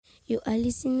You are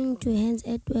listening to Hands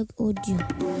at Work Audio.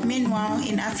 Meanwhile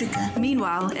in Africa.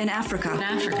 Meanwhile in Africa. In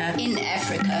Africa. In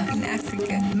Africa. In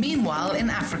Africa. Meanwhile in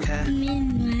Africa.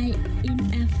 Meanwhile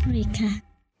in Africa.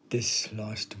 This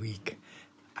last week,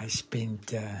 I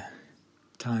spent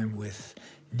time with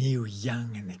new,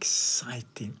 young and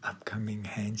exciting upcoming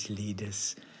Hands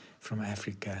leaders from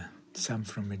Africa. Some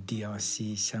from the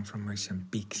DRC, some from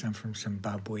Mozambique, some from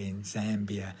Zimbabwe and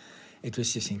Zambia. It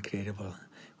was just incredible.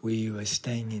 We were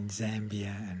staying in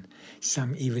Zambia, and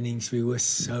some evenings we were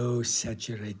so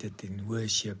saturated in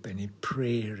worship and in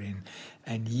prayer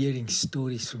and hearing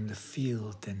stories from the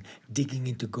field and digging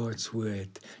into God's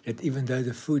word that even though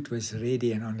the food was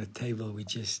ready and on the table, we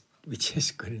just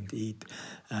couldn't eat.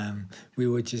 We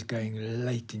were just going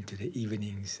late into the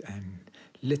evenings and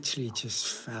literally just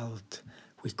felt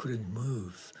we couldn't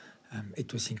move.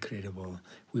 It was incredible.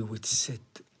 We would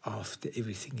sit after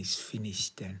everything is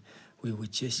finished and we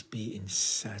would just be in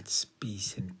such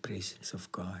peace and presence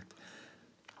of God.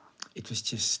 It was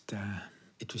just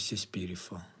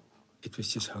beautiful. It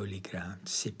was just holy ground,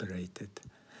 separated.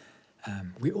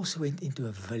 We also went into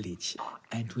a village,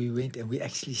 and we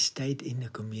actually stayed in a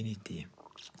community,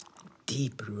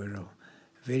 deep rural,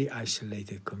 very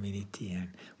isolated community, and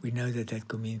we know that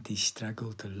community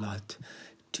struggled a lot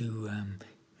to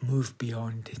move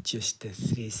beyond just the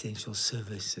 3 essential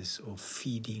services of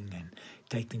feeding and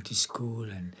taking to school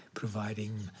and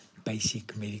providing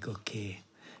basic medical care.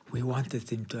 We wanted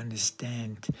them to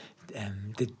understand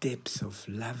the depths of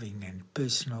loving and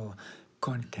personal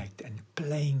contact and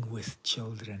playing with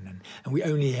children. And we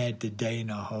only had a day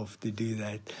and a half to do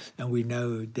that. And we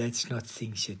know that's not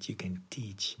things that you can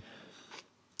teach.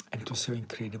 And it was so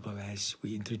incredible as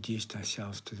we introduced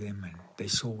ourselves to them and they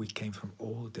saw we came from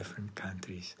all different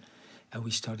countries. And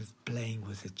we started playing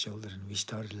with the children. We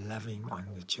started loving on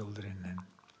the children. And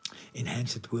in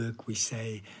Hands at Work, we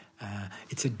say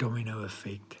it's a domino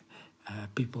effect.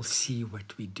 People see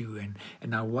what we do.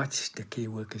 And I watched the care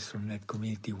workers from that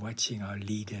community watching our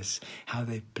leaders, how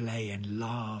they play and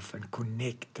laugh and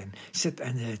connect and sit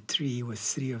under a tree with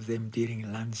 3 of them during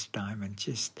lunchtime and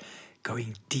just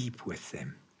going deep with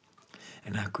them.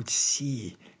 And I could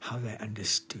see how they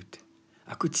understood.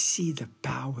 I could see the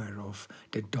power of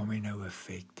the domino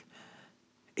effect.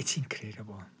 It's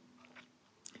incredible.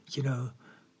 You know,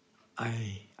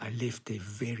 I left there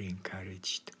very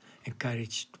encouraged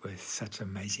with such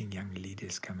amazing young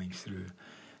leaders coming through,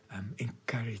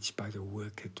 encouraged by the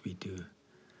work that we do.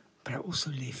 But I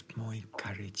also left more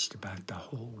encouraged about the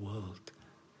whole world.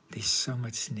 There's so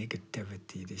much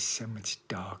negativity, there's so much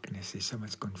darkness, there's so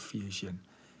much confusion.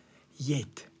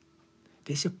 Yet,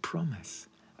 there's a promise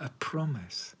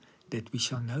that we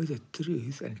shall know the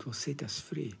truth and it will set us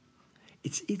free.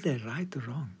 It's either right or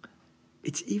wrong.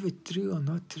 It's either true or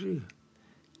not true.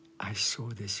 I saw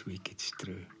this week it's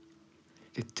true.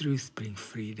 The truth brings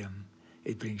freedom,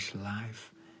 it brings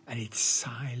life, and it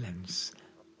silences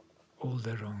all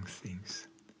the wrong things.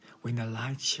 When the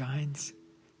light shines,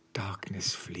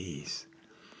 darkness flees.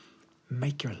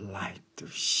 Make your light to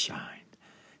shine.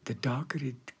 The darker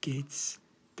it gets,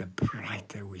 the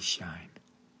brighter we shine.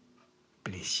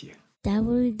 Bless you.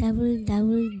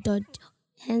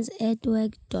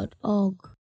 www.handsatwork.org